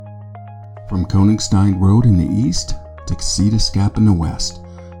From Koenigstein Road in the east to Casitas Gap in the west,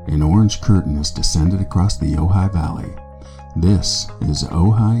 an orange curtain has descended across the Ojai Valley. This is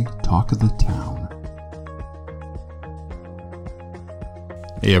Ojai Talk of the Town.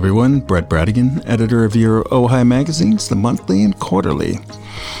 Hey everyone, Brett Bradigan, editor of your Ojai magazines, the monthly and quarterly.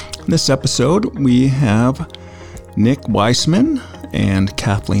 In this episode, we have Nick Weissman and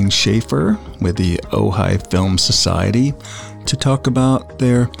Kathleen Schaefer with the Ojai Film Society to talk about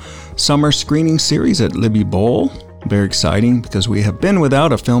their summer screening series at Libby Bowl. Very exciting because we have been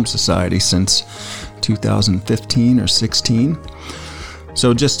without a film society since 2015 or 16.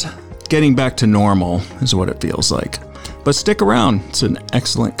 So just getting back to normal is what it feels like. But stick around, it's an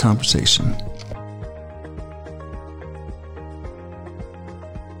excellent conversation.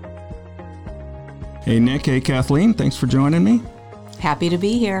 Hey Nick, hey Kathleen, thanks for joining me. Happy to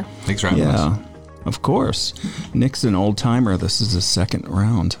be here. Thanks for having us. Yeah, of course. Nick's an old timer. This is the second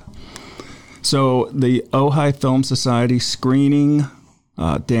round. So the Ojai Film Society screening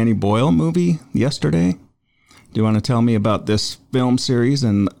Danny Boyle movie yesterday. Do you want to tell me about this film series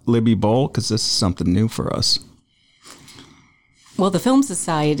and Libby Bowl? Because this is something new for us. Well, the Film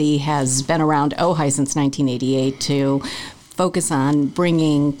Society has been around Ojai since 1988 to focus on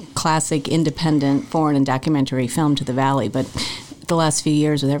bringing classic, independent, foreign, and documentary film to the Valley. But the last few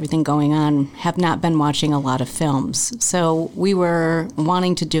years, with everything going on, have not been watching a lot of films. So we were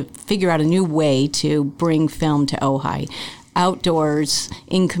wanting to figure out a new way to bring film to Ojai, outdoors,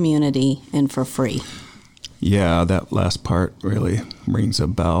 in community, and for free. Yeah, that last part really rings a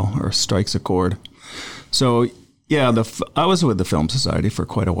bell or strikes a chord. So, yeah, I was with the Film Society for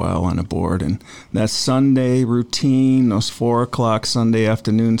quite a while on a board, and that Sunday routine, those 4 o'clock Sunday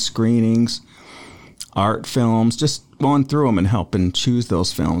afternoon screenings, art films, just going through them and helping choose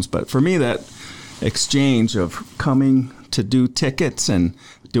those films. But for me, that exchange of coming to do tickets and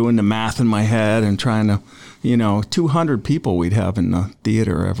doing the math in my head and trying to, 200 people we'd have in the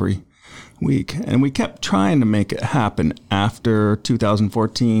theater every week. And we kept trying to make it happen after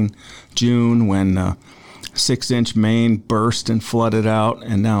 2014, June, when 6-inch main burst and flooded out,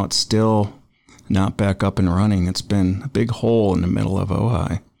 and now it's still not back up and running. It's been a big hole in the middle of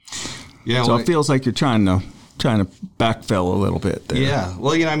Ojai. Yeah, so it feels like you're trying to backfill a little bit there. Yeah,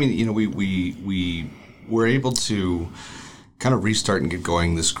 well, we were able to kind of restart and get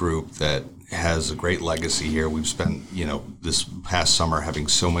going this group that has a great legacy here. We've spent, this past summer having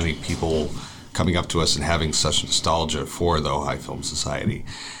so many people coming up to us and having such nostalgia for the Ojai Film Society.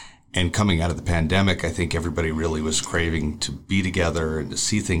 And coming out of the pandemic, I think everybody really was craving to be together and to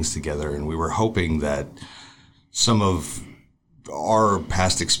see things together. And we were hoping that some of our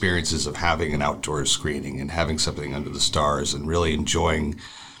past experiences of having an outdoor screening and having something under the stars and really enjoying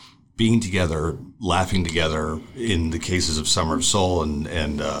being together, laughing together in the cases of Summer of Soul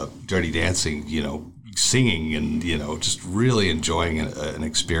and Dirty Dancing, singing and, just really enjoying an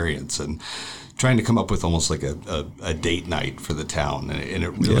experience and trying to come up with almost like a date night for the town. And it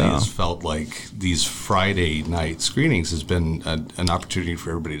really has felt like these Friday night screenings has been an opportunity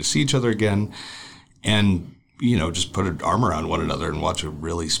for everybody to see each other again and just put an arm around one another and watch a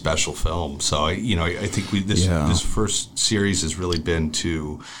really special film. So, I think this first series has really been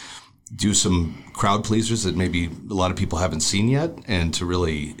to do some crowd pleasers that maybe a lot of people haven't seen yet and to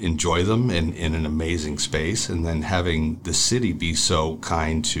really enjoy them in an amazing space. And then having the city be so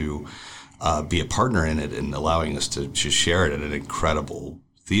kind to be a partner in it and allowing us to share it at an incredible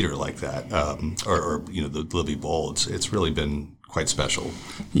theater like that, the Libby Bowl. It's really been quite special.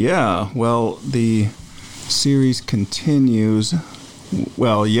 Yeah, well, the series continues,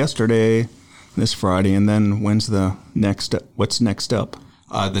 yesterday, this Friday, and then what's next up?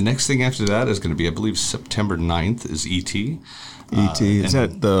 The next thing after that is going to be, I believe, September 9th is E.T. E.T. Is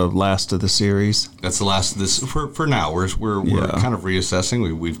that the last of the series? That's the last of this for now. We're kind of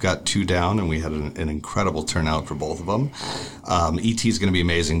reassessing. We've got 2 down, and we had an incredible turnout for both of them. E.T. is going to be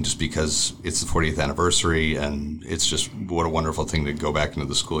amazing just because it's the 40th anniversary, and it's just what a wonderful thing to go back into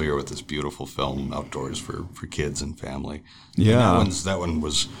the school year with this beautiful film outdoors for kids and family. Yeah, and that one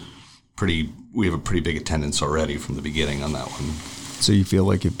was pretty. We have a pretty big attendance already from the beginning on that one. So you feel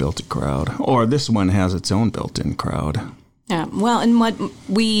like you've built a crowd, or this one has its own built-in crowd. Yeah, well, and what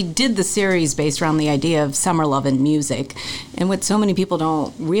we did the series based around the idea of summer love and music. And what so many people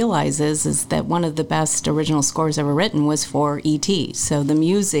don't realize is that one of the best original scores ever written was for E.T. So the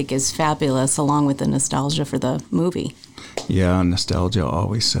music is fabulous along with the nostalgia for the movie. Yeah, nostalgia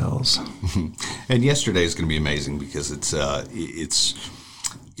always sells. And yesterday is going to be amazing because it's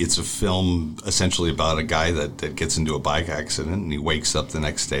a film essentially about a guy that gets into a bike accident and he wakes up the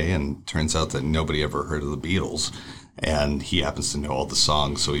next day and turns out that nobody ever heard of the Beatles. and he happens to know all the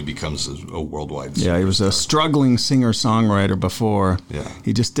songs, so he becomes a worldwide superstar. Yeah, he was a struggling singer-songwriter before. Yeah.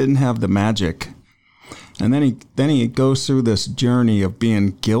 He just didn't have the magic. And then he goes through this journey of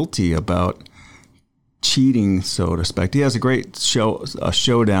being guilty about cheating, so to speak. He has a great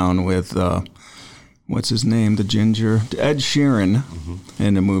showdown with what's his name, the ginger, Ed Sheeran,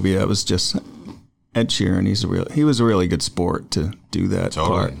 in the movie. That was just Ed Sheeran. He was a really good sport to do that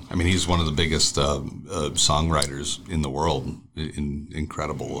part. I mean, he's one of the biggest songwriters in the world.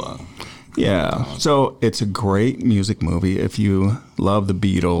 Incredible. Yeah. So it's a great music movie. If you love the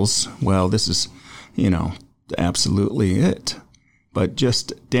Beatles, well, this is, absolutely it. But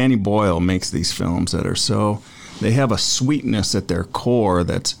just Danny Boyle makes these films that are they have a sweetness at their core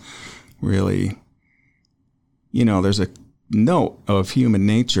that's really, there's a note of human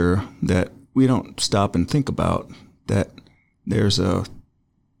nature that we don't stop and think about, that there's a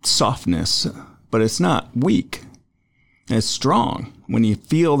softness, but it's not weak. It's strong. When you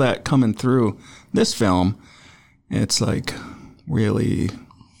feel that coming through this film, it's like really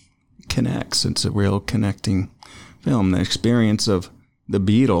connects. It's a real connecting film. The experience of the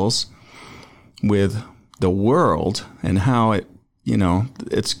Beatles with the world and how it,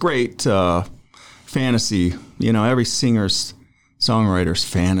 it's great fantasy. Every singer's, songwriter's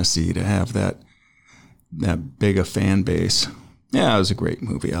fantasy to have that big a fan base. Yeah, it was a great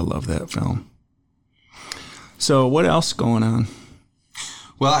movie. I love that film. So what else going on?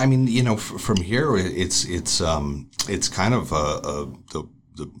 Well, I mean, from here, it's kind of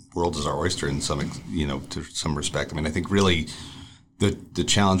the world is our oyster in some, to some respect. I mean, I think really the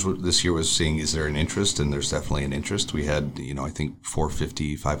challenge this year was seeing, is there an interest? And there's definitely an interest. We had, I think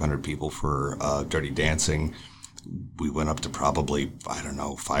 450, 500 people for Dirty Dancing. We went up to probably,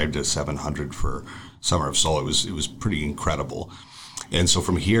 500 to 700 for Summer of Soul. It was pretty incredible. And so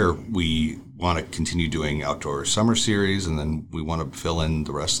from here, we want to continue doing outdoor summer series, and then we want to fill in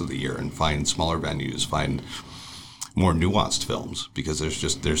the rest of the year and find smaller venues, find more nuanced films, because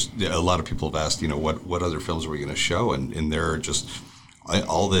there's a lot of people have asked, what other films are we going to show? And there are just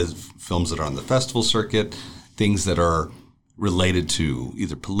all the films that are on the festival circuit, things that are related to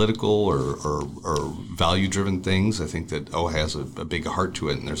either political or value-driven things. I think that OHA has a big heart to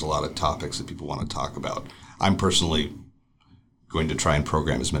it, and there's a lot of topics that people want to talk about. I'm personally going to try and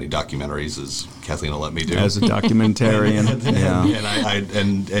program as many documentaries as Kathleen will let me do. As a documentarian, yeah.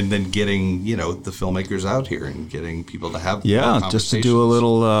 And then getting, the filmmakers out here and getting people to have just to do a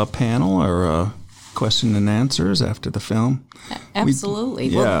little panel or question and answers after the film.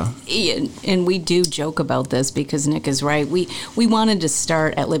 Absolutely. Well, and we do joke about this because Nick is right. We wanted to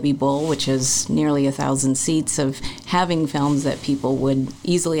start at Libby Bull, which is nearly 1,000 seats, of having films that people would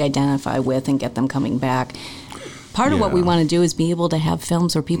easily identify with and get them coming back. Part of what we want to do is be able to have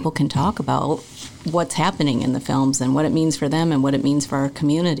films where people can talk about what's happening in the films and what it means for them and what it means for our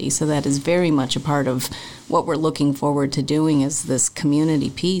community. So that is very much a part of what we're looking forward to doing, is this community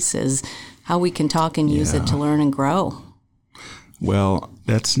piece, is how we can talk and use it to learn and grow. Well,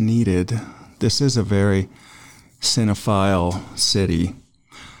 that's needed. This is a very cinephile city.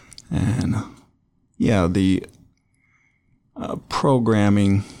 And the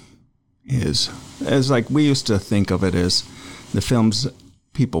programming is like we used to think of it as the films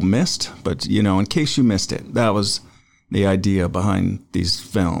people missed, but in case you missed it, that was the idea behind these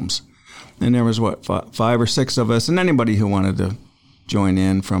films. And there was 5 or 6 of us, and anybody who wanted to join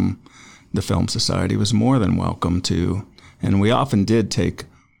in from the Film Society was more than welcome to. And we often did take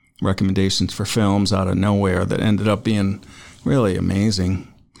recommendations for films out of nowhere that ended up being really amazing.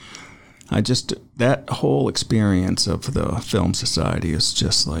 That whole experience of the Film Society is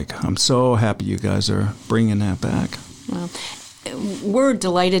just like, I'm so happy you guys are bringing that back. Well, we're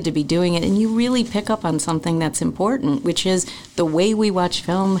delighted to be doing it, and you really pick up on something that's important, which is the way we watch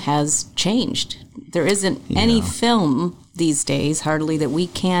film has changed. There isn't any film these days, hardly, that we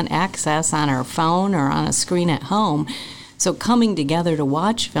can't access on our phone or on a screen at home. So coming together to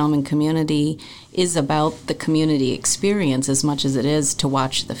watch film in community is about the community experience as much as it is to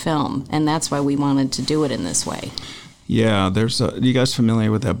watch the film. And that's why we wanted to do it in this way. Yeah, are you guys familiar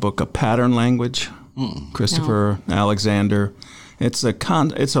with that book, A Pattern Language? Christopher Alexander. It's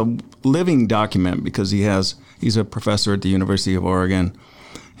a living document because he's a professor at the University of Oregon.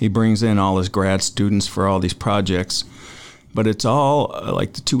 He brings in all his grad students for all these projects. But it's all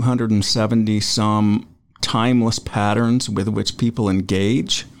like the 270-some timeless patterns with which people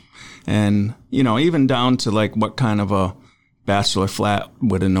engage. And, even down to like what kind of a bachelor flat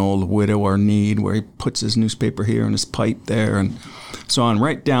would an old widower need, where he puts his newspaper here and his pipe there and so on,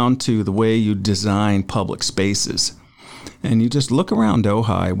 right down to the way you design public spaces. And you just look around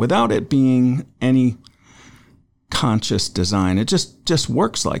Ojai without it being any conscious design. It just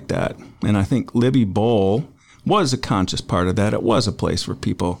works like that. And I think Libby Bowl was a conscious part of that. It was a place where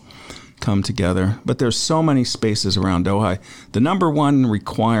people come together. But there's so many spaces around Ojai. The number one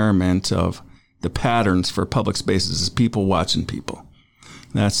requirement of the patterns for public spaces is people watching people.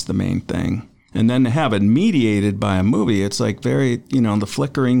 That's the main thing. And then to have it mediated by a movie, it's like very, the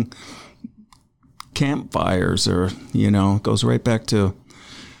flickering campfires, or, it goes right back to,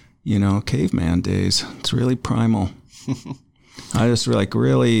 caveman days. It's really primal. I just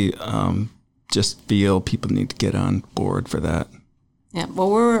really just feel people need to get on board for that. Yeah,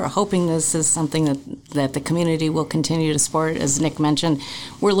 well, we're hoping this is something that the community will continue to support. As Nick mentioned,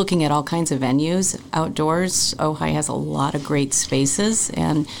 we're looking at all kinds of venues outdoors. Ojai has a lot of great spaces,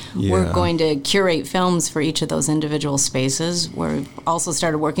 and we're going to curate films for each of those individual spaces. We've also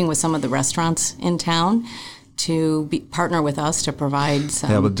started working with some of the restaurants in town to partner with us to provide some...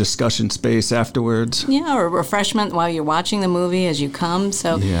 Have a discussion space afterwards. Yeah, or refreshment while you're watching the movie as you come.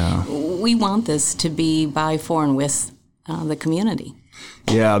 So we want this to be by, for, and with the community.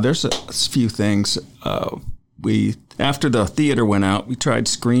 Yeah, there's a few things. After the theater went out, we tried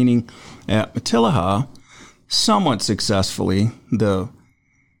screening at Matilaha somewhat successfully. The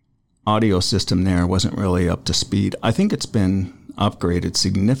audio system there wasn't really up to speed. I think it's been upgraded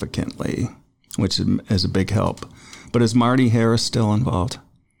significantly, which is a big help. But is Marty Harris still involved?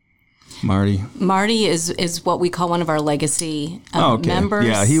 Marty is what we call one of our legacy members.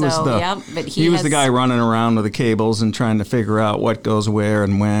 Yeah, he was the guy running around with the cables and trying to figure out what goes where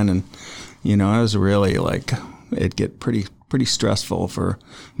and when. And it was really it'd get pretty stressful for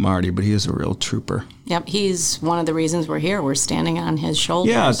Marty, but he is a real trooper. Yep, he's one of the reasons we're here. We're standing on his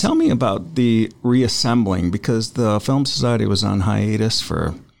shoulders. Yeah, tell me about the reassembling, because the Film Society was on hiatus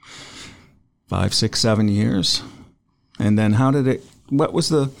for 5, 6, 7 years, and then how did it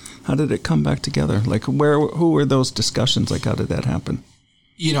come back together? Who were those discussions? How did that happen?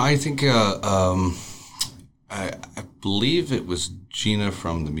 I think I believe it was Gina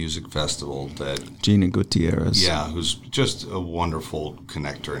from the music festival Gina Gutierrez. Yeah, who's just a wonderful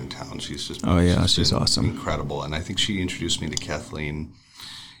connector in town. She's just she's awesome, incredible. And I think she introduced me to Kathleen,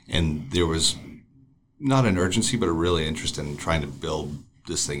 and there was not an urgency, but a really interest in trying to build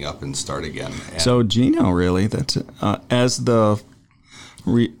this thing up and start again. And so Gina, really, that's as the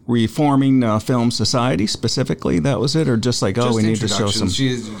reforming Film Society specifically, that was it, or just we need to show some.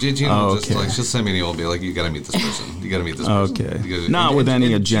 She'll send me an email and be like, "You got to meet this person. You got to meet this person." Okay, not with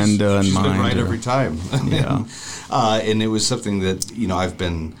any agenda in mind. She's been right every time. Yeah, and it was something that I've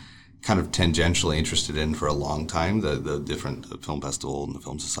been kind of tangentially interested in for a long time. The different film festival and the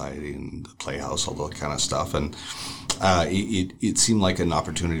Film Society and the Playhouse, all that kind of stuff, and it seemed like an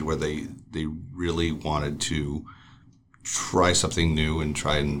opportunity where they really wanted to try something new and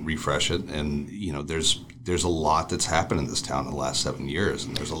try and refresh it. And there's a lot that's happened in this town in the last 7 years,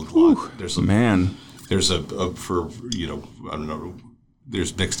 and there's a lot. There's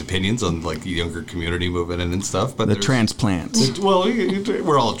mixed opinions on the younger community movement and stuff. But the transplants. Well,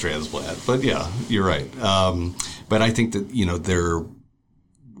 we're all a transplant, but yeah, you're right. But I think that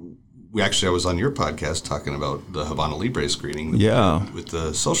I was on your podcast talking about the Havana Libre screening. With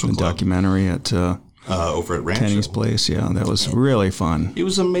the social club documentary at. Over at Rancho. Kenny's place, that was really fun. It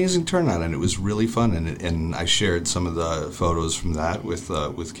was an amazing turnout, and it was really fun. And I shared some of the photos from that with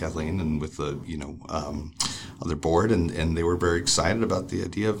Kathleen and with the other board, and they were very excited about the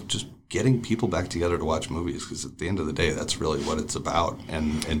idea of just getting people back together to watch movies, because at the end of the day, that's really what it's about,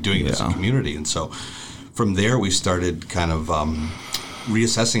 and doing it as a community. And so from there, we started kind of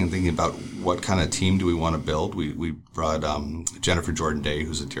reassessing and thinking about what kind of team do we want to build. We brought Jennifer Jordan Day,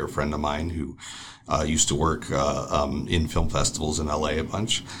 who's a dear friend of mine, who used to work in film festivals in LA a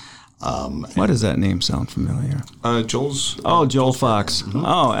bunch. Why does that name sound familiar? Joel Fox. Mm-hmm.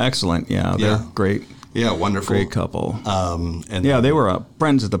 Oh, excellent. Yeah, they're great. Yeah, wonderful. Great couple. They were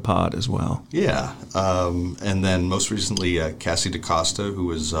friends of the pod as well. Yeah. And then most recently, Cassie DaCosta, who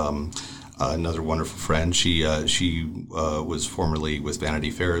was another wonderful friend. She was formerly with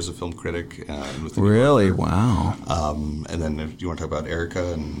Vanity Fair as a film critic. Really? Wow. And then do you want to talk about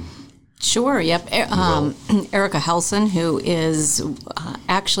Erica and... Sure, yep. Erica Helson, who is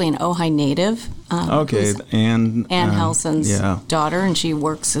actually an Ojai native. Ann Helson's daughter, and she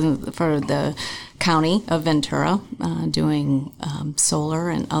works for the county of Ventura doing solar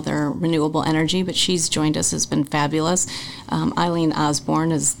and other renewable energy, but she's joined us, has been fabulous. Eileen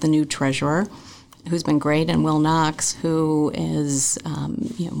Osborne is the new treasurer, who's been great, and Will Knox, who is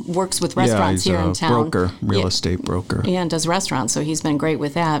works with restaurants here in town. Real estate broker. Yeah, and does restaurants, so he's been great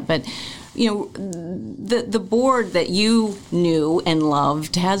with that. But the board that you knew and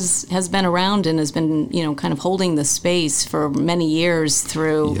loved has been around and has been, kind of holding the space for many years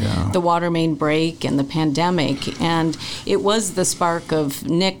through the water main break and the pandemic. And it was the spark of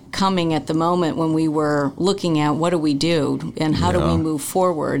Nick coming at the moment when we were looking at what do we do and how do we move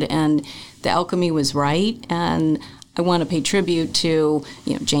forward. And the alchemy was right. And I want to pay tribute to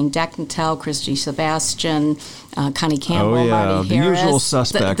Jane Deckentel, Christy Sebastian, Connie Campbell, Marty the Harris. Usual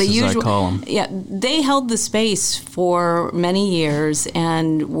suspects, as I call them. Yeah, they held the space for many years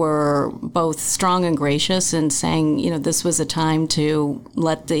and were both strong and gracious in saying, this was a time to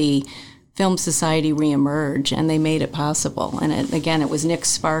let the Film Society reemerge, and they made it possible. And it was Nick's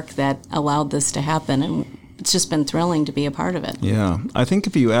spark that allowed this to happen, and it's just been thrilling to be a part of it. Yeah, I think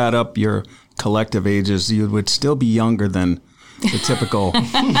if you add up your collective ages, you would still be younger than the typical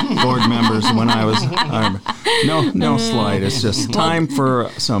board members when I was. No slight. It's just time for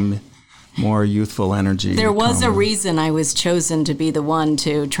some more youthful energy. There was a reason I was chosen to be the one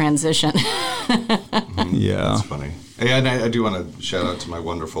to transition. Yeah, that's funny. Hey, and I do want to shout out to my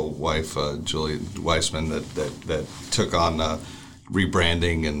wonderful wife, Julie Weissman, that took on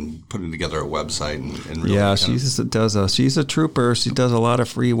rebranding and putting together a website and really she's a trooper. She does a lot of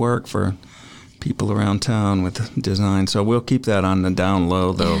free work for people around town with design. So we'll keep that on the down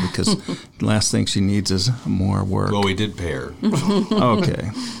low, though, because the last thing she needs is more work. Well, we did pay her. Okay.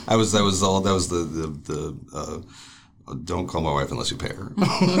 That was the don't call my wife unless you pay her.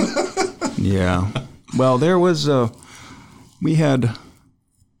 Yeah. Well, there was we had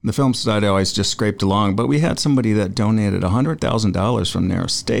the Film Society always just scraped along, but we had somebody that donated $100,000 from their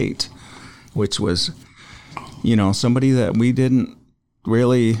estate, which was, somebody that we didn't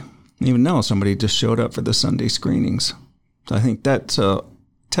really even know. Somebody just showed up for the Sunday screenings. So I think that's a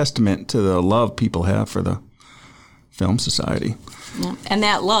testament to the love people have for the Film Society. Yeah. And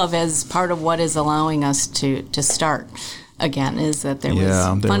that love is part of what is allowing us to start again, is that there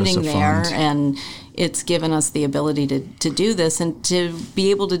was funding there, and it's given us the ability to do this and to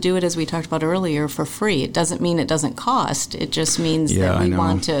be able to do it, as we talked about earlier, for free. It doesn't mean it doesn't cost. It just means that we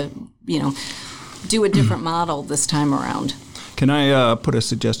want to, do a different model this time around. Can I put a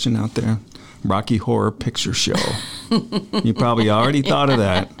suggestion out there? Rocky Horror Picture Show. You probably already thought of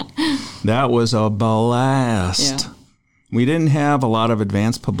that. That was a blast. Yeah. We didn't have a lot of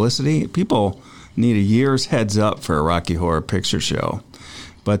advanced publicity. People need a year's heads up for a Rocky Horror Picture Show.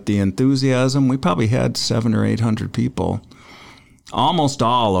 But the enthusiasm, we probably had 700 or 800 people, almost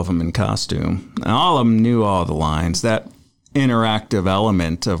all of them in costume. And all of them knew all the lines. That interactive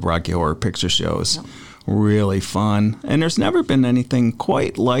element of Rocky Horror Picture Show is really fun. And there's never been anything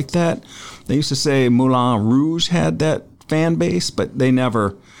quite like that. They used to say Moulin Rouge had that fan base, but they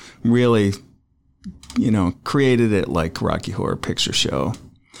never really, created it like Rocky Horror Picture Show.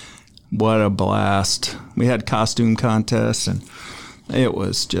 What a blast. We had costume contests, and it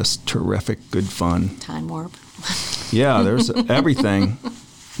was just terrific, good fun. Time warp. Yeah, there's everything.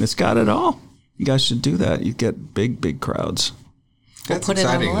 It's got it all. You guys should do that. You get big crowds. That's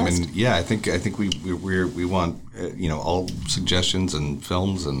exciting. I mean, I think we want all suggestions and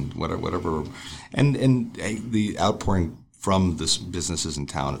films and whatever, and the outpouring from this businesses in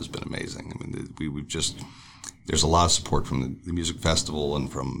town has been amazing. I mean, we've just. There's a lot of support from the music festival and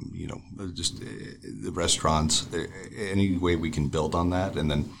from, just the restaurants. Any way we can build on that, and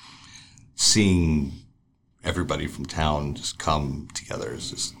then seeing everybody from town just come together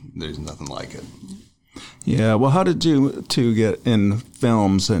is just, there's nothing like it. Yeah, well, how did you two get in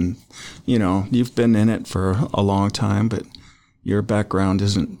films? And, you've been in it for a long time, but your background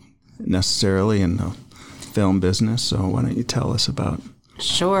isn't necessarily in the film business. So why don't you tell us about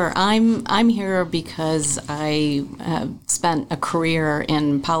Sure. I'm here because I spent a career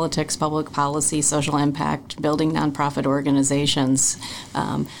in politics, public policy, social impact, building nonprofit organizations.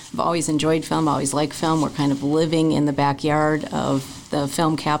 I've always enjoyed film, always liked film. We're kind of living in the backyard of the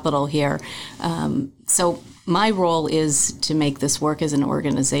film capital here. So my role is to make this work as an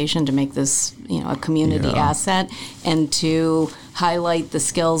organization, to make this, a community asset, and to highlight the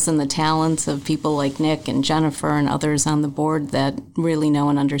skills and the talents of people like Nick and Jennifer and others on the board that really know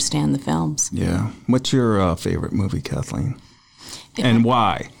and understand the films. Yeah. What's your favorite movie, Kathleen? And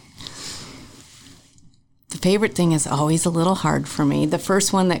why? The favorite thing is always a little hard for me. The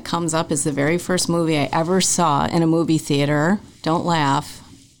first one that comes up is the very first movie I ever saw in a movie theater. Don't laugh.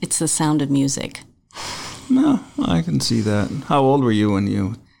 It's The Sound of Music. No, I can see that. How old were you when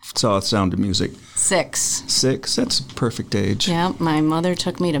you saw Sound of Music? 6. 6? That's a perfect age. Yeah, my mother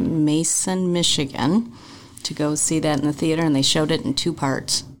took me to Mason, Michigan to go see that in the theater, and they showed it in 2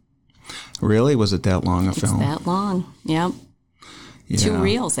 parts. Really? Was it that long a film? It's that long, yep. Yeah. 2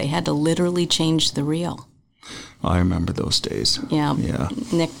 reels. They had to literally change the reel. I remember those days. Yeah. Yeah.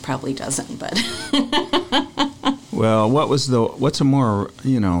 Nick probably doesn't, but Well, what's a more,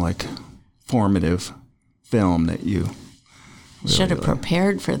 like formative film that you should have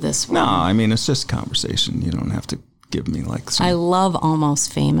prepared for this one. No, I mean, it's just conversation. You don't have to give me like some. I love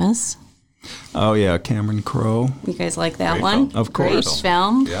Almost Famous. Oh, yeah, Cameron Crowe. You guys like that Great one? film. Of course. Great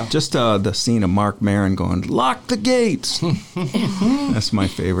film. Yeah. Just the scene of Mark Maron going, lock the gates. That's my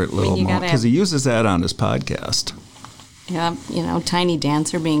favorite little you moment gotta because he uses that on his podcast. Yeah, Tiny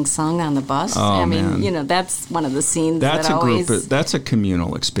Dancer being sung on the bus. Oh, I mean, man. That's one of the scenes That's that a always... group. That's a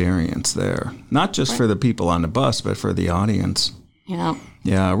communal experience there, not just for the people on the bus, but for the audience. Yeah.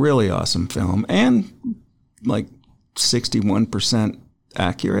 Yeah, really awesome film, and like 61%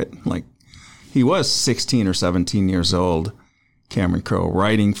 accurate. Like he was 16 or 17 years old, Cameron Crowe,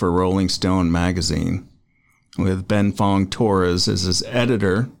 writing for Rolling Stone magazine with Ben Fong Torres as his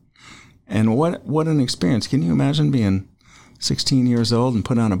editor. And what an experience! Can you imagine being 16 years old and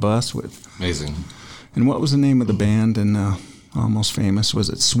put on a bus with? Amazing. And what was the name of the band in Almost Famous? Was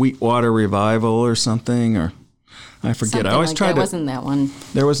it Sweetwater Revival or something? Or I forget. Something I always like tried that. to. Wasn't that one?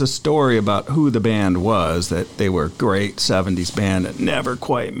 There was a story about who the band was, that they were a great 70s band that never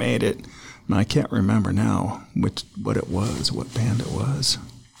quite made it. And I can't remember now what band it was.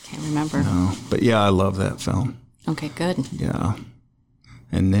 Can't remember. No. But yeah, I love that film. Okay, good. Yeah.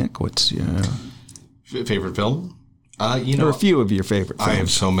 And Nick, what's your Favorite film? There are a few of your favorite films. I have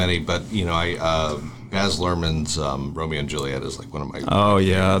so many, but Baz Luhrmann's Romeo and Juliet is like one of my. Oh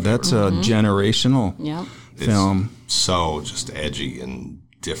yeah, that's a generational Yep. film. It's so just edgy and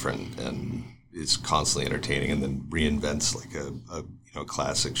different, and it's constantly entertaining, and then reinvents like a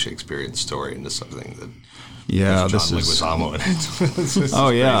classic Shakespearean story into something that. Yeah, John Leguizamo in it. It's just Oh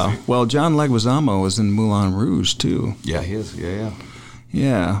yeah. crazy. Well, John Leguizamo was in Moulin Rouge too. Yeah, he is. Yeah.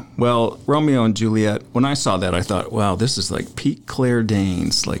 Yeah. Well, Romeo and Juliet, when I saw that, I thought, wow, this is like peak Claire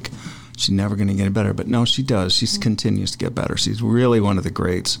Danes. Like, she's never going to get better. But no, she does. She continues to get better. She's really one of the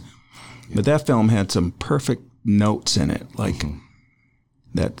greats. But that film had some perfect notes in it, like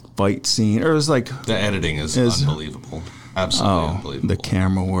that fight scene. Or it was like, The editing is unbelievable. Absolutely unbelievable. the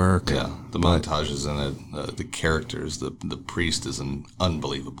camera work. Yeah, the montages in it, the characters. The priest is an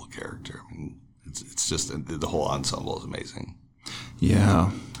unbelievable character. I mean, it's just the whole ensemble is amazing. Yeah.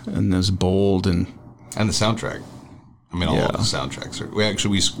 And there's bold and And the soundtrack. I mean, all of the soundtracks are.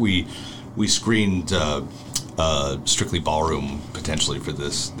 We screened Strictly Ballroom potentially for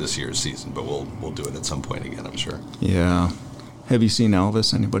this year's season, but we'll do it at some point again, I'm sure. yeah. Have you seen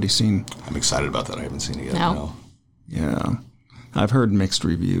Elvis? Anybody seen? I'm excited about that. I haven't seen it yet. No. Yeah. I've heard mixed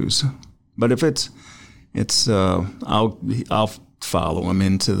reviews. But if it's I'll follow him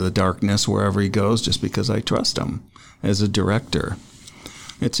into the darkness wherever he goes just because I trust him as a director.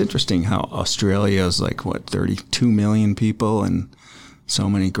 It's interesting how Australia is like, 32 million people, and so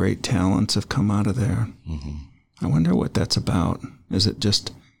many great talents have come out of there. Mm-hmm. I wonder what that's about. Is it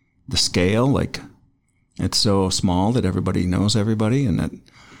just the scale? Like, it's so small that everybody knows everybody, and that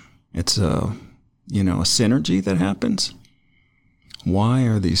it's a synergy that happens? Why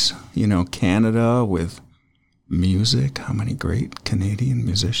are these, Canada with music? How many great Canadian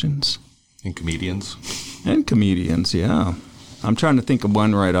musicians? And comedians. And comedians, yeah. I'm trying to think of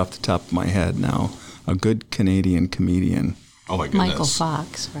one right off the top of my head now. A good Canadian comedian. Oh my goodness. Michael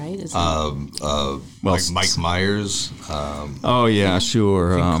Fox, right? Is it? Mike Myers. Oh yeah,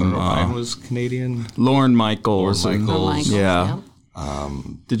 sure. Conan O'Brien was Canadian. Lorne Michaels. Lorne Michaels. Yeah.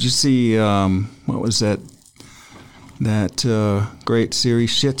 Did you see what was that great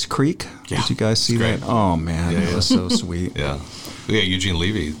series Schitt's Creek? Yeah, Did you guys see it's great. that? Oh man, it was so sweet. Yeah. Eugene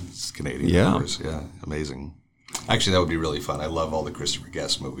Levy is Canadian. Yeah. Of course. Yeah, amazing. Actually, that would be really fun. I love all the Christopher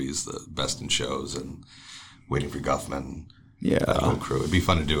Guest movies, the Best in Shows and Waiting for Guffman. Yeah. That whole crew. It'd be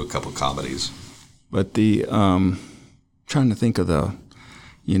fun to do a couple comedies. But the trying to think of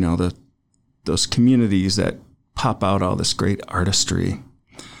those communities that pop out all this great artistry.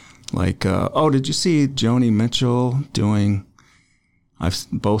 Like, did you see Joni Mitchell doing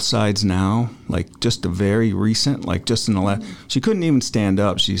Both Sides Now? Like, just a very recent, like just in the last, she couldn't even stand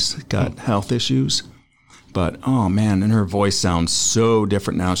up. She's got health issues. But, oh man, and her voice sounds so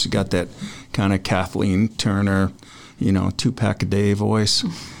different now. She got that kind of Kathleen Turner, 2-pack-a-day voice.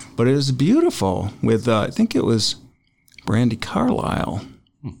 But it was beautiful with, I think it was Brandi Carlile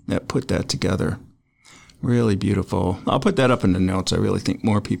that put that together. Really beautiful. I'll put that up in the notes. I really think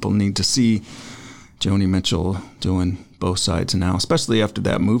more people need to see Joni Mitchell doing Both Sides Now, especially after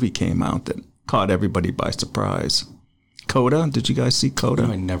that movie came out that caught everybody by surprise. Coda, did you guys see Coda?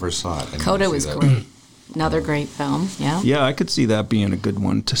 I never saw it. Coda was great. Another great film, yeah. Yeah, I could see that being a good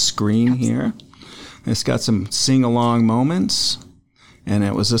one to screen here. It's got some sing-along moments, and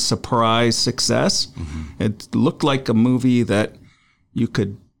it was a surprise success. Mm-hmm. It looked like a movie that you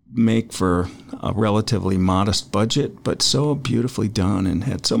could make for a relatively modest budget, but so beautifully done and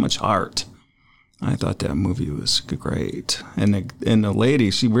had so much heart. I thought that movie was great. And the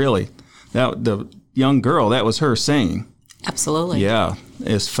lady, she really, the young girl, that was her singing. Absolutely. Yeah,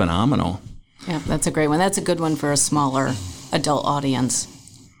 it's phenomenal. Yeah, that's a great one. That's a good one for a smaller adult audience.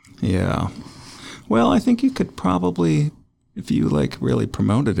 Yeah. Well, I think you could probably, if you really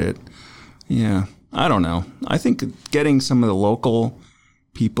promoted it, yeah, I don't know. I think getting some of the local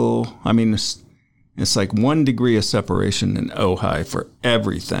people, I mean, it's like 1 degree of separation in Ojai for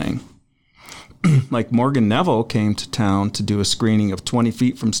everything. Like Morgan Neville came to town to do a screening of 20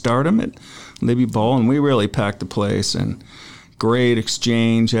 Feet from Stardom at Libby Bowl, and we really packed the place, and great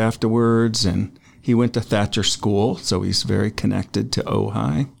exchange afterwards. And he went to Thatcher School, so he's very connected to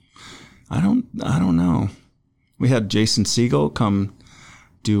Ojai. I don't know. We had Jason Segel come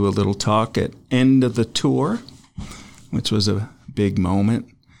do a little talk at end of the tour, which was a big moment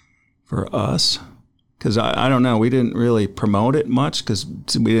for us. Because I don't know, we didn't really promote it much because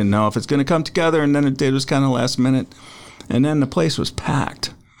we didn't know if it's going to come together, and then it was kind of last minute. And then the place was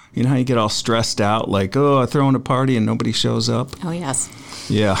packed. You know how you get all stressed out, like, oh, I'm throwing a party and nobody shows up? Oh, yes.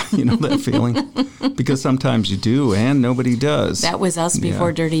 Yeah, you know that feeling? Because sometimes you do and nobody does. That was us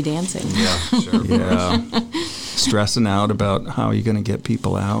before Dirty Dancing. Yeah, sure. Yeah. Stressing out about how you're going to get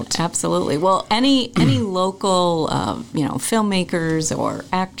people out. Absolutely. Well, any local, filmmakers or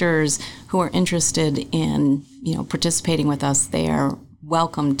actors who are interested in, participating with us, they are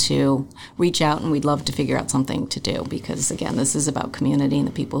welcome to reach out, and we'd love to figure out something to do because, again, this is about community and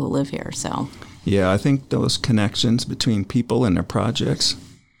the people who live here. So, yeah, I think those connections between people and their projects,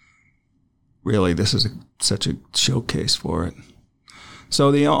 really, this is such a showcase for it.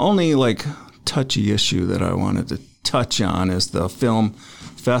 So the only touchy issue that I wanted to touch on is the film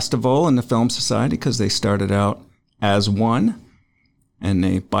festival and the Film Society, because they started out as one and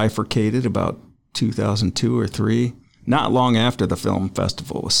they bifurcated about 2002 or 3, not long after the film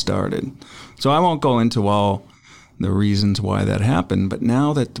festival was started. So I won't go into all the reasons why that happened, but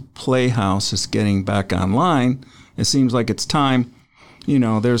now that the Playhouse is getting back online, it seems like it's time,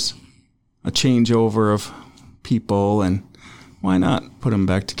 there's a changeover of people, and why not put them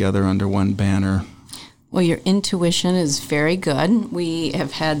back together under one banner? Well, your intuition is very good. We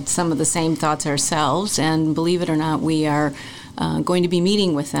have had some of the same thoughts ourselves, and believe it or not, we are going to be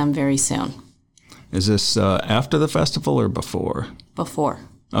meeting with them very soon. Is this after the festival or before? Before.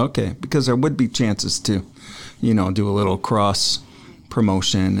 Okay, because there would be chances to, do a little cross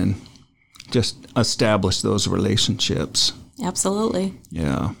promotion and just establish those relationships. Absolutely.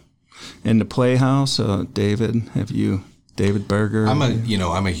 Yeah. In the Playhouse, David Berger? I'm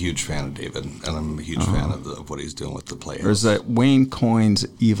a huge fan of David, and I'm a huge fan of what he's doing with the Playhouse. Or is that Wayne Coyne's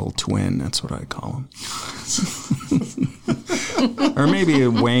evil twin? That's what I call him. Or maybe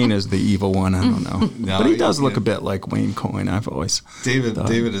Wayne is the evil one. I don't know. No, but he does look a bit like Wayne Coyne. I've always David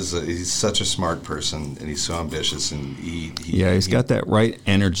he's such a smart person, and he's so ambitious, and he's got that right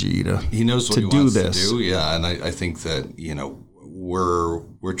energy to he knows what to he do wants this. To do. Yeah, and I think that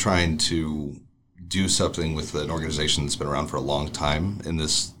we're trying to do something with an organization that's been around for a long time in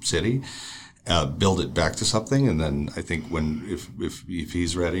this city, build it back to something, and then I think if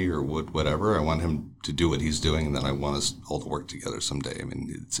he's ready or whatever, I want him to do what he's doing, and then I want us all to work together someday. I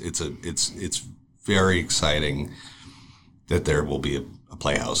mean, it's very exciting that there will be a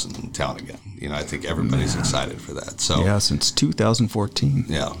Playhouse in town again. I think everybody's excited for that. So yeah, since 2014.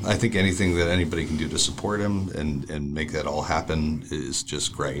 Yeah, I think anything that anybody can do to support him and make that all happen is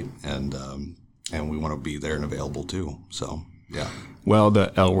just great, and we want to be there and available too. So yeah. Well,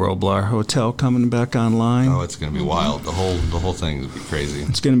 the El Roblar Hotel coming back online. Oh, it's going to be wild. The whole thing will be crazy.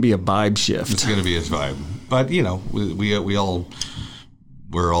 It's going to be a vibe shift. It's going to be a vibe. But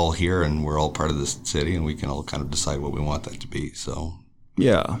we're all here and we're all part of this city, and we can all kind of decide what we want that to be. So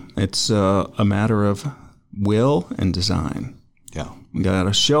yeah, it's a matter of will and design. Yeah, we got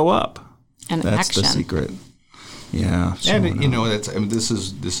to show up. And that's action. The secret. Yeah, and this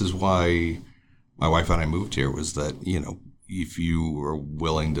is why my wife and I moved here, was that if you are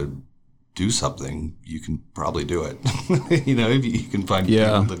willing to do something, you can probably do it. If you can find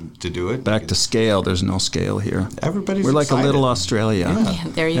people to do it. Back to scale. There's no scale here. We're like a little Australia. Yeah,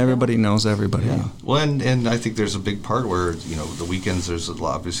 there you Everybody knows everybody. Yeah. Well, and I think there's a big part where the weekends there's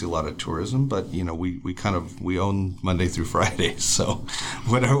obviously a lot of tourism, but we own Monday through Friday, so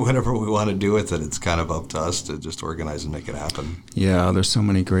whatever we want to do with it, it's kind of up to us to just organize and make it happen. Yeah, there's so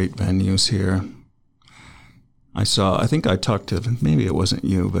many great venues here. I think I talked to, maybe it wasn't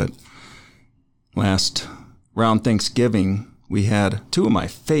you, but around Thanksgiving, we had two of my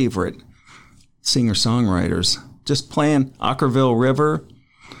favorite singer-songwriters just playing Ockerville River,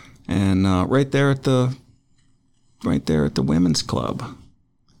 and right there at the Women's Club.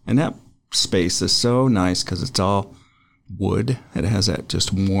 And that space is so nice because it's all wood. It has that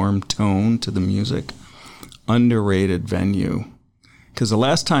just warm tone to the music. Underrated venue. Because the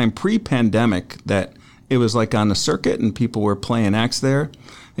last time pre-pandemic that it was like on the circuit and people were playing acts there,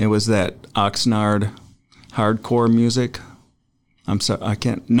 it was that Oxnard hardcore music.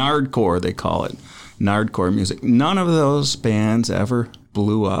 Nardcore they call it. Nardcore music. None of those bands ever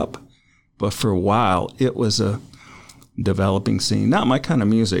blew up, but for a while it was a developing scene. Not my kind of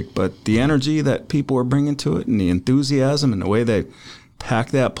music, but the energy that people were bringing to it and the enthusiasm and the way they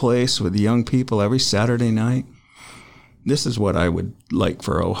packed that place with young people every Saturday night. This is what I would like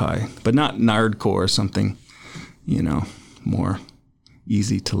for Ojai, but not Nardcore, something, more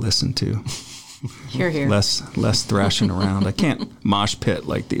easy to listen to. Hear, hear. Less thrashing around. I can't mosh pit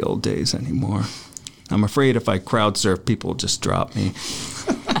like the old days anymore. I'm afraid if I crowd surf, people will just drop me.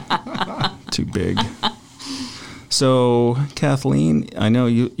 Too big. So, Kathleen, I know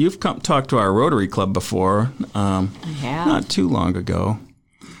you've talked to our Rotary Club before. I have. Not too long ago.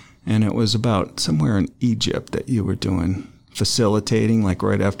 And it was about somewhere in Egypt that you were facilitating, like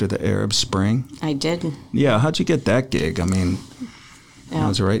right after the Arab Spring. I did. Yeah, how'd you get that gig? I mean, I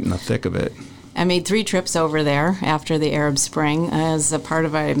was right in the thick of it. I made 3 trips over there after the Arab Spring as a part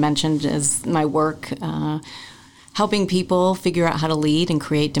of what I mentioned as my work, helping people figure out how to lead and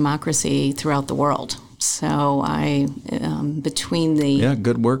create democracy throughout the world. So I, between the... Yeah,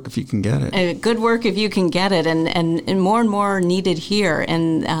 good work if you can get it. Good work if you can get it, and more needed here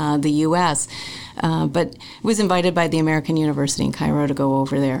in the U.S. But was invited by the American University in Cairo to go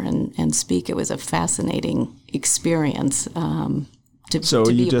over there and speak. It was a fascinating experience to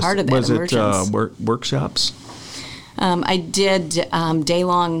be a part of that emergence. Was it workshops? I did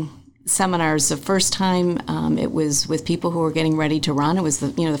day-long seminars. The first time it was with people who were getting ready to run. It was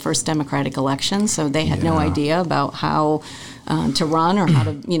the first democratic election, so they had no idea about how to run or how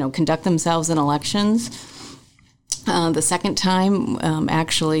to conduct themselves in elections. The second time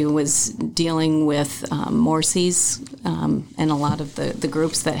actually was dealing with Morsi's and a lot of the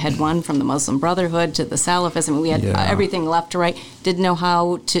groups that had won, from the Muslim Brotherhood to the Salafis. I mean, we had everything left to right. Didn't know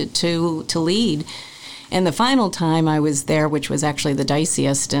how to lead. And the final time I was there, which was actually the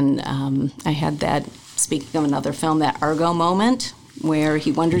diciest, and I had that, speaking of another film, that Argo moment where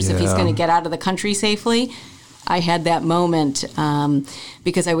he wonders if he's going to get out of the country safely. I had that moment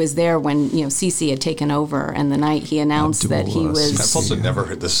because I was there when Sisi had taken over, and the night he announced that he was... I've also never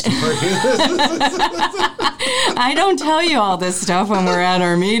heard this story. I don't tell you all this stuff when we're at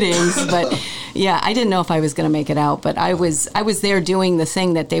our meetings, but yeah, I didn't know if I was going to make it out, but I was there doing the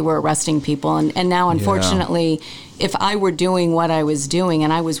thing that they were arresting people, and now unfortunately, if I were doing what I was doing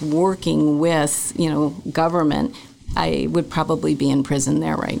and I was working with government, I would probably be in prison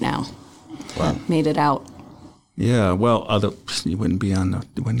there right now. Wow. Made it out. Yeah, well, you wouldn't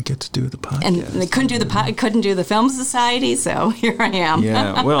get to do the podcast, and they couldn't do the Film Society, so here I am.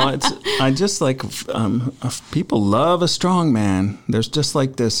 Yeah, well, I just like people love a strong man. There's just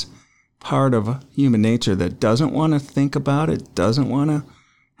like this part of human nature that doesn't want to think about it, doesn't want to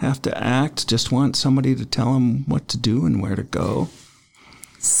have to act, just wants somebody to tell them what to do and where to go.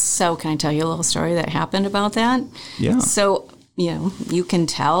 So, can I tell you a little story that happened about that? Yeah. So, you can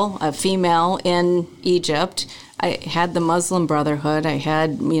tell a female in Egypt. I had the Muslim Brotherhood. I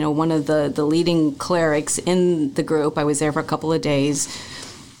had, one of the leading clerics in the group. I was there for a couple of days.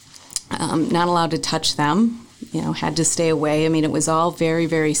 Not allowed to touch them. Had to stay away. I mean, it was all very,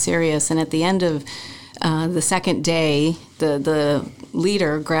 very serious. And at the end of the second day, the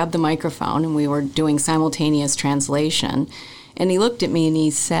leader grabbed the microphone, and we were doing simultaneous translation. And he looked at me and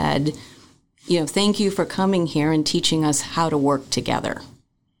he said, thank you for coming here and teaching us how to work together.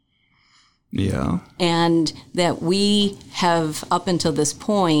 Yeah. And that we have, up until this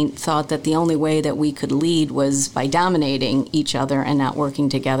point, thought that the only way that we could lead was by dominating each other and not working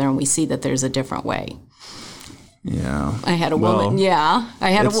together. And we see that there's a different way. Yeah. I had a woman. Yeah.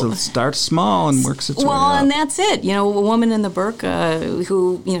 It starts small and works its way up. Well, and that's it. A woman in the burqa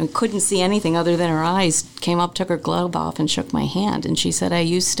who, couldn't see anything other than her eyes came up, took her glove off, and shook my hand. And she said, I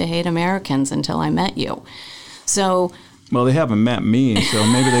used to hate Americans until I met you. So... Well, they haven't met me, so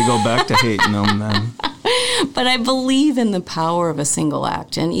maybe they go back to hating them then. But I believe in the power of a single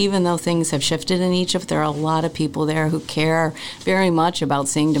act. And even though things have shifted in Egypt, there are a lot of people there who care very much about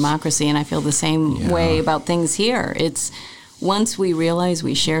seeing democracy. And I feel the same way about things here. It's once we realize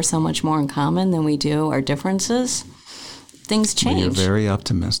we share so much more in common than we do our differences, things change. You're very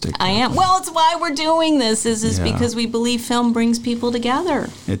optimistic. I am. Well, it's why we're doing this, is because we believe film brings people together.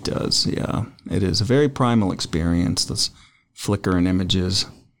 It does, yeah. It is a very primal experience, this flickering images,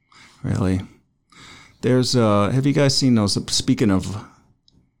 really. There's, have you guys seen those, speaking of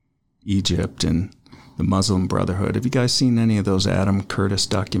Egypt and the Muslim Brotherhood, have you guys seen any of those Adam Curtis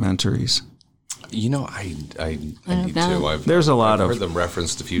documentaries? You know, I need to. There's a lot I've of heard them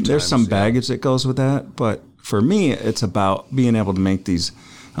referenced a few times. There's some baggage that goes with that, but for me, it's about being able to make these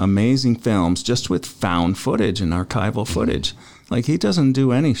amazing films just with found footage and archival footage. Like, he doesn't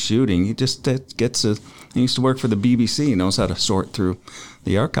do any shooting. He just he used to work for the BBC. He knows how to sort through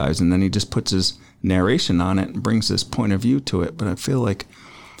the archives, and then he just puts his narration on it and brings his point of view to it. But I feel like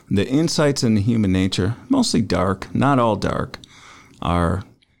the insights into human nature, mostly dark, not all dark, are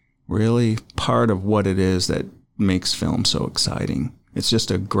really part of what it is that makes film so exciting. It's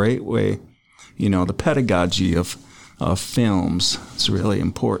just a great way, the pedagogy of films is really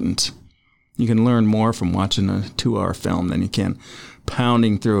important. You can learn more from watching a 2-hour film than you can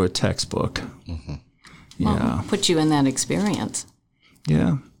pounding through a textbook. Mm-hmm. Yeah. Well, put you in that experience.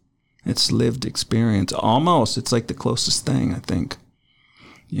 Yeah. It's lived experience. Almost. It's like the closest thing, I think.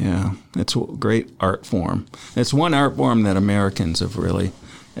 Yeah. It's a great art form. It's one art form that Americans have really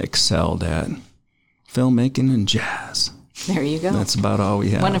excelled at. Filmmaking and jazz. There you go. That's about all we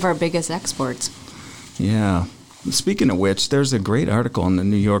have. One of our biggest exports. Yeah. Speaking of which, there's a great article in the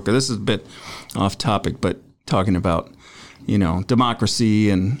New Yorker. This is a bit off topic, but talking about, democracy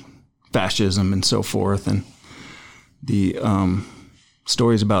and fascism and so forth. And the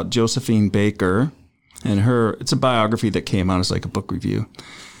stories about Josephine Baker and it's a biography that came out as like a book review.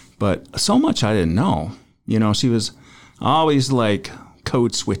 But so much I didn't know. She was always like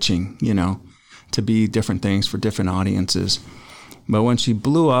code switching, to be different things for different audiences. But when she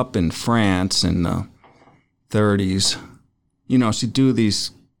blew up in France in the 30s, she'd do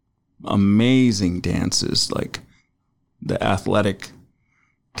these amazing dances, like the athletic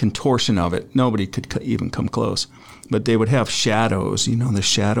contortion of it. Nobody could even come close. But they would have shadows, the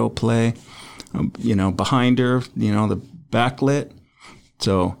shadow play, behind her, the backlit.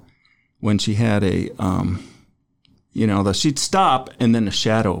 So when she had she'd stop and then the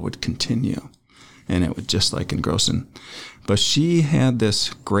shadow would continue. And it would just like engrossing. But she had this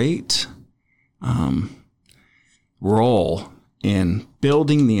great role in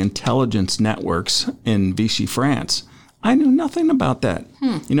building the intelligence networks in Vichy, France. I knew nothing about that.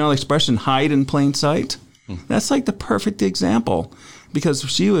 The expression hide in plain sight? That's like the perfect example, because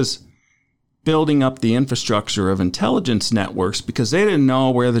she was building up the infrastructure of intelligence networks because they didn't know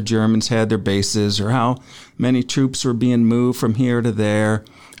where the Germans had their bases or how many troops were being moved from here to there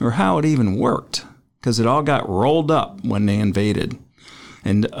or how it even worked, because it all got rolled up when they invaded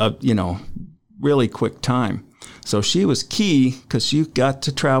and, really quick time. So she was key because she got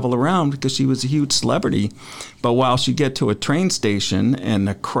to travel around because she was a huge celebrity. But while she'd get to a train station and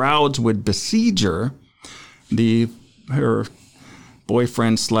the crowds would besiege her, her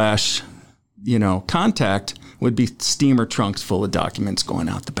boyfriend / contact would be steamer trunks full of documents going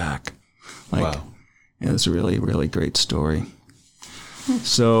out the back. Wow. It was a really, really great story.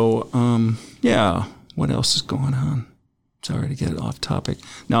 So, what else is going on? Sorry to get off topic.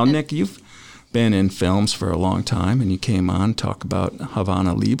 Now, Nick, you've been in films for a long time, and you came on to talk about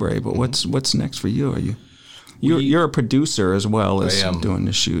Havana Libre. But what's next for you? You're a producer as well as doing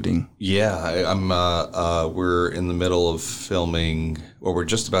the shooting. Yeah, I'm. We're in the middle of filming, or we're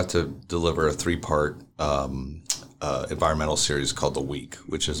just about to deliver a 3-part environmental series called The Week,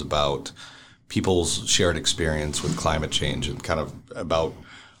 which is about people's shared experience with climate change and kind of about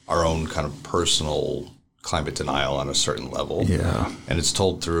our own kind of personal climate denial on a certain level. Yeah. And it's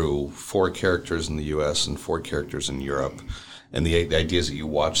told through 4 characters in the U.S. and 4 characters in Europe. And the idea is that you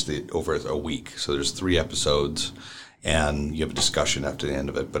watch over a week. So there's 3 episodes, and you have a discussion after the end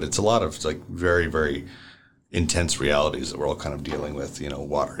of it. But it's a lot of like very, very intense realities that we're all kind of dealing with.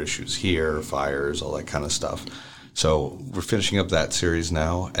 Water issues here, fires, all that kind of stuff. So we're finishing up that series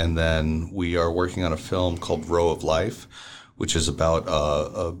now, and then we are working on a film called Row of Life, which is about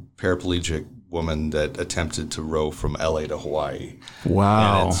a paraplegic woman that attempted to row from LA to Hawaii.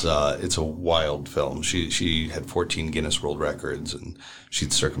 Wow. And it's a wild film. She had 14 Guinness World Records, and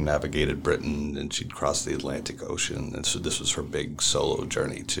she'd circumnavigated Britain, and she'd crossed the Atlantic Ocean. And so this was her big solo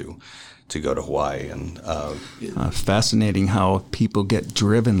journey to go to Hawaii. And fascinating how people get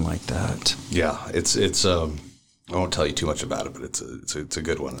driven like that. Yeah, it's I won't tell you too much about it, but it's a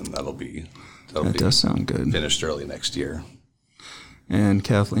good one, and that does sound good. Finished early next year. And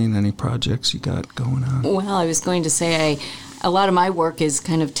Kathleen, any projects you got going on? Well, I was going to say a lot of my work is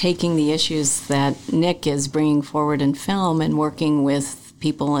kind of taking the issues that Nick is bringing forward in film and working with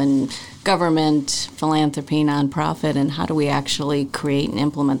people in government, philanthropy, nonprofit, and how do we actually create and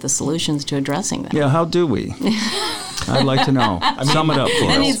implement the solutions to addressing them? Yeah, how do we? I'd like to know. Sum it up for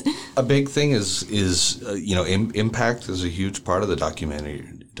us. A big thing is impact is a huge part of the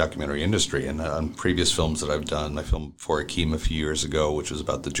documentary industry. And on previous films that I've done, I filmed for Akeem a few years ago, which was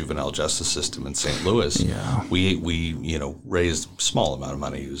about the juvenile justice system in St. Louis. Yeah. We raised a small amount of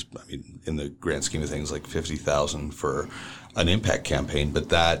money. It was, in the grand scheme of things, like $50,000 for an impact campaign. But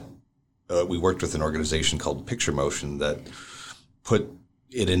that we worked with an organization called Picture Motion that put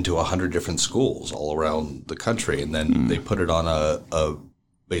it into 100 different schools all around the country, and then they put it on a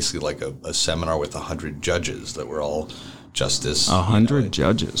basically like a seminar with 100 judges that were all justice. 100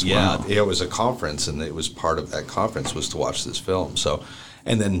 judges. Yeah, wow. It was a conference, and it was part of that conference was to watch this film. So,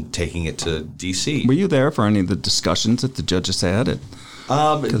 and then taking it to D.C. Were you there for any of the discussions that the judges had?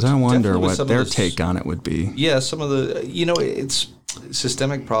 Because I wonder what their take on it would be. Yeah, some of the it's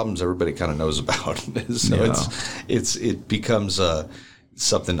systemic problems everybody kind of knows about. So it becomes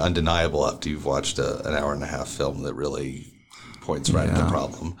something undeniable after you've watched an hour and a half film that really points right at the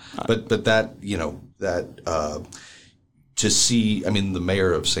problem. But that to see, the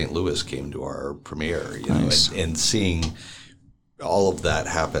mayor of St. Louis came to our premiere, nice. and seeing all of that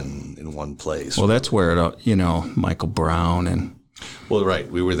happen in one place. Well, that's where Michael Brown and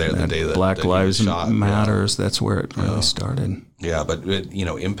we were there the day that Black Lives Matters. Yeah. That's where it really started. Yeah, but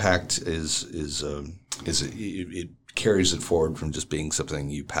impact is it carries it forward from just being something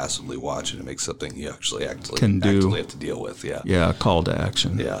you passively watch, and it makes something you actually have to deal with. Yeah. Yeah, call to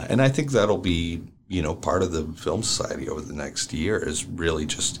action. Yeah, and I think that'll be part of the Film Society over the next year is really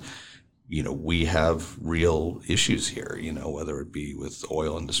just we have real issues here. Whether it be with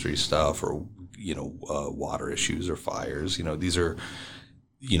oil industry stuff or water issues or fires. These are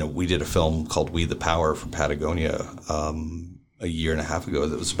we did a film called We the Power for Patagonia a year and a half ago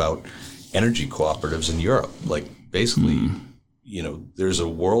that was about energy cooperatives in Europe. Like basically, there's a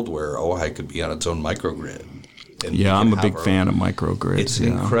world where Ojai could be on its own microgrid. And I'm a big fan of microgrids. It's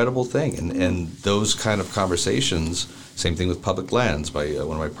an incredible thing. And those kind of conversations, same thing with public lands. One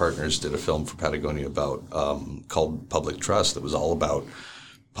of my partners did a film for Patagonia about called Public Trust that was all about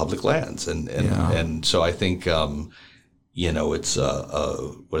public lands. And so I think, it's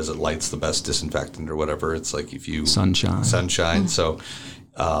what is it, light's the best disinfectant or whatever. It's like if you... Sunshine. So,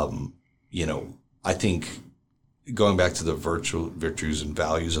 I think going back to the virtues and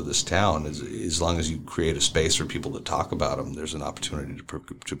values of this town, is as long as you create a space for people to talk about them, there's an opportunity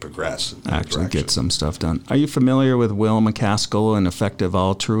to progress. Actually get some stuff done. Are you familiar with Will McCaskill and effective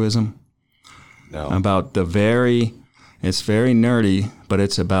altruism? No. About it's very nerdy, but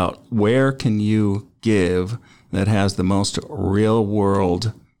it's about where can you give that has the most real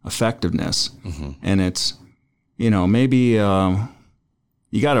world effectiveness. Mm-hmm. And it's, maybe...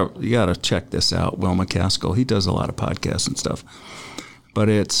 You gotta check this out, Will McCaskill. He does a lot of podcasts and stuff. But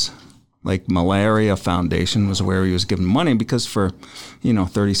it's like Malaria Foundation was where he was given money because for,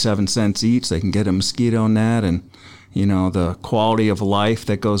 37 cents each, they can get a mosquito net, and, the quality of life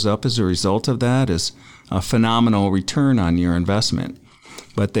that goes up as a result of that is a phenomenal return on your investment.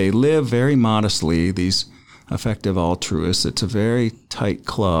 But they live very modestly, these effective altruists. It's a very tight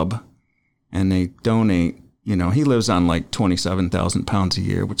club, and they donate. He lives on like 27,000 pounds a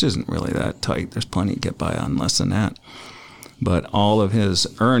year, which isn't really that tight. There's plenty to get by on less than that. But all of his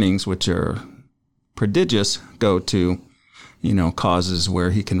earnings, which are prodigious, go to, causes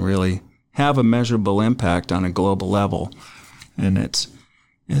where he can really have a measurable impact on a global level. And it's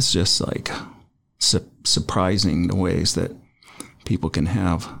just like surprising the ways that people can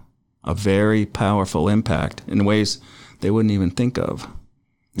have a very powerful impact in ways they wouldn't even think of.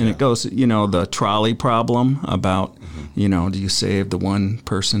 And it goes, the trolley problem about, do you save the one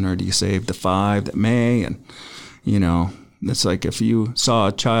person or do you save the five that may? And, it's like if you saw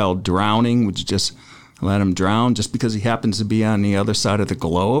a child drowning, would you just let him drown just because he happens to be on the other side of the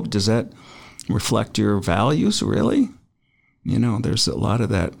globe? Does that reflect your values, really? There's a lot of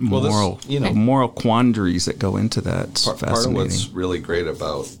that moral quandaries that go into that. It's fascinating. Part of what's really great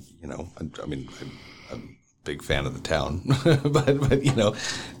about, I'm big fan of the town, but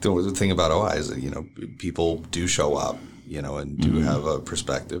the thing about Ojai is that people do show up, and do have a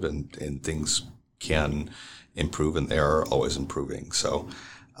perspective, and things can improve, and they are always improving. So,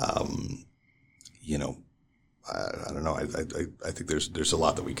 I don't know. I think there's a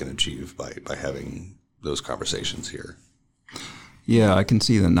lot that we can achieve by having those conversations here. Yeah, I can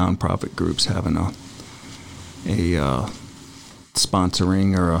see the nonprofit groups having a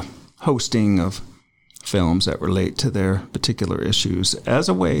sponsoring or a hosting of films that relate to their particular issues as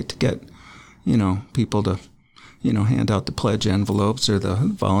a way to get, people to, hand out the pledge envelopes or the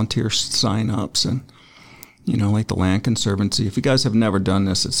volunteer sign-ups and, like the Land Conservancy. If you guys have never done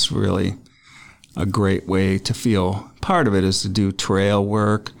this, it's really a great way to feel part of it is to do trail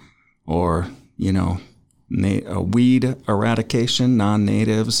work or, weed eradication,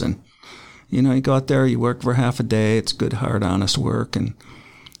 non-natives. And, you go out there, you work for half a day. It's good, hard, honest work. And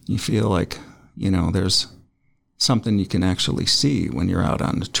you feel like, there's something you can actually see when you're out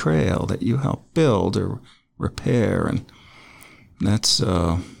on the trail that you help build or repair. And that's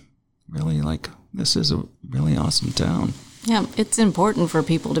really this is a really awesome town. Yeah, it's important for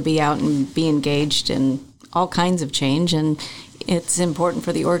people to be out and be engaged in all kinds of change, and it's important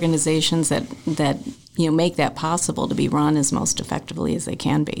for the organizations that make that possible to be run as most effectively as they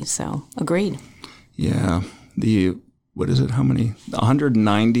can be. So, agreed. Yeah. How many?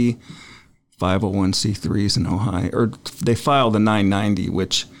 190 501c3s in Ohio, or they filed a 990,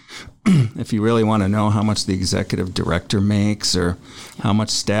 which if you really want to know how much the executive director makes or how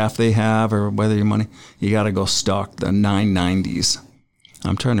much staff they have or whether your money, you got to go stalk the 990s.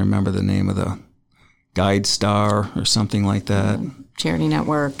 I'm trying to remember the name of the Guide Star or something like that. Charity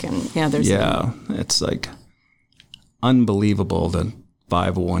Network. And it's like unbelievable, the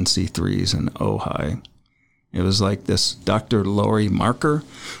 501c3s in Ojai. It was like this Dr. Lori Marker.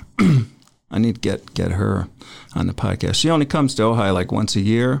 I need to get her on the podcast. She only comes to Ojai like once a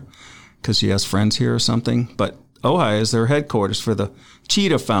year because she has friends here or something. But Ojai is their headquarters for the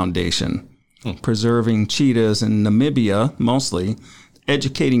Cheetah Foundation, preserving cheetahs in Namibia, mostly,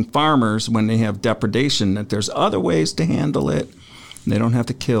 educating farmers when they have depredation that there's other ways to handle it. They don't have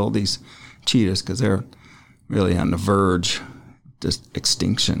to kill these cheetahs because they're really on the verge of just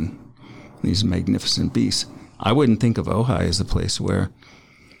extinction, these magnificent beasts. I wouldn't think of Ojai as a place where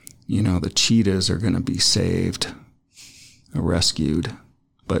the cheetahs are going to be saved or rescued,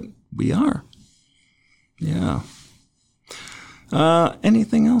 but we are. Yeah.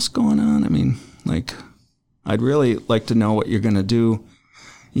 Anything else going on? I mean, I'd really like to know what you're going to do,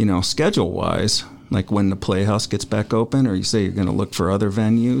 schedule-wise, like when the Playhouse gets back open, or you say you're going to look for other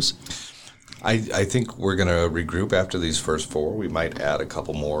venues. I think we're going to regroup after these first 4. We might add a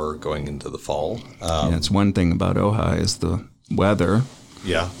couple more going into the fall. It's one thing about Ojai is the weather.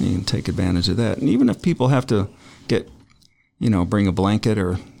 Yeah. You can take advantage of that. And even if people have to bring a blanket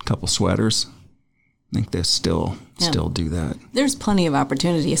or a couple sweaters, I think they still do that. There's plenty of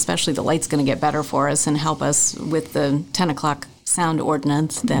opportunity, especially the light's going to get better for us and help us with the 10 o'clock sound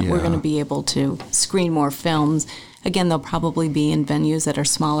ordinance that we're going to be able to screen more films. Again, they'll probably be in venues that are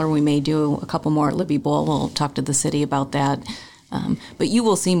smaller. We may do a couple more at Libby Bowl. We'll talk to the city about that. But you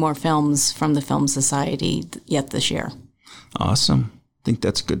will see more films from the Film Society yet this year. Awesome. I think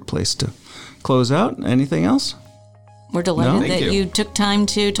that's a good place to close out. Anything else? We're delighted that you took time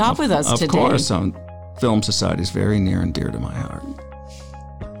to talk with us today. Of course. Film Society is very near and dear to my heart.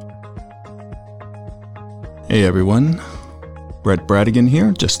 Hey, everyone. Brett Bradigan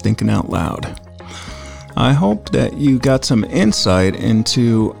here, just thinking out loud. I hope that you got some insight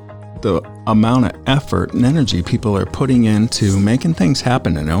into the amount of effort and energy people are putting into making things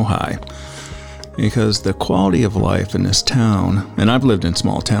happen in Ojai. Because the quality of life in this town, and I've lived in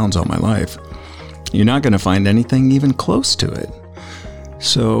small towns all my life, you're not going to find anything even close to it.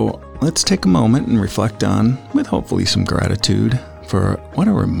 So let's take a moment and reflect on, with hopefully some gratitude, for what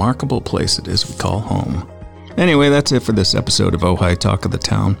a remarkable place it is we call home. Anyway, that's it for this episode of Ojai Talk of the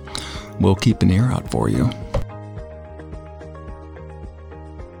Town. We'll keep an ear out for you.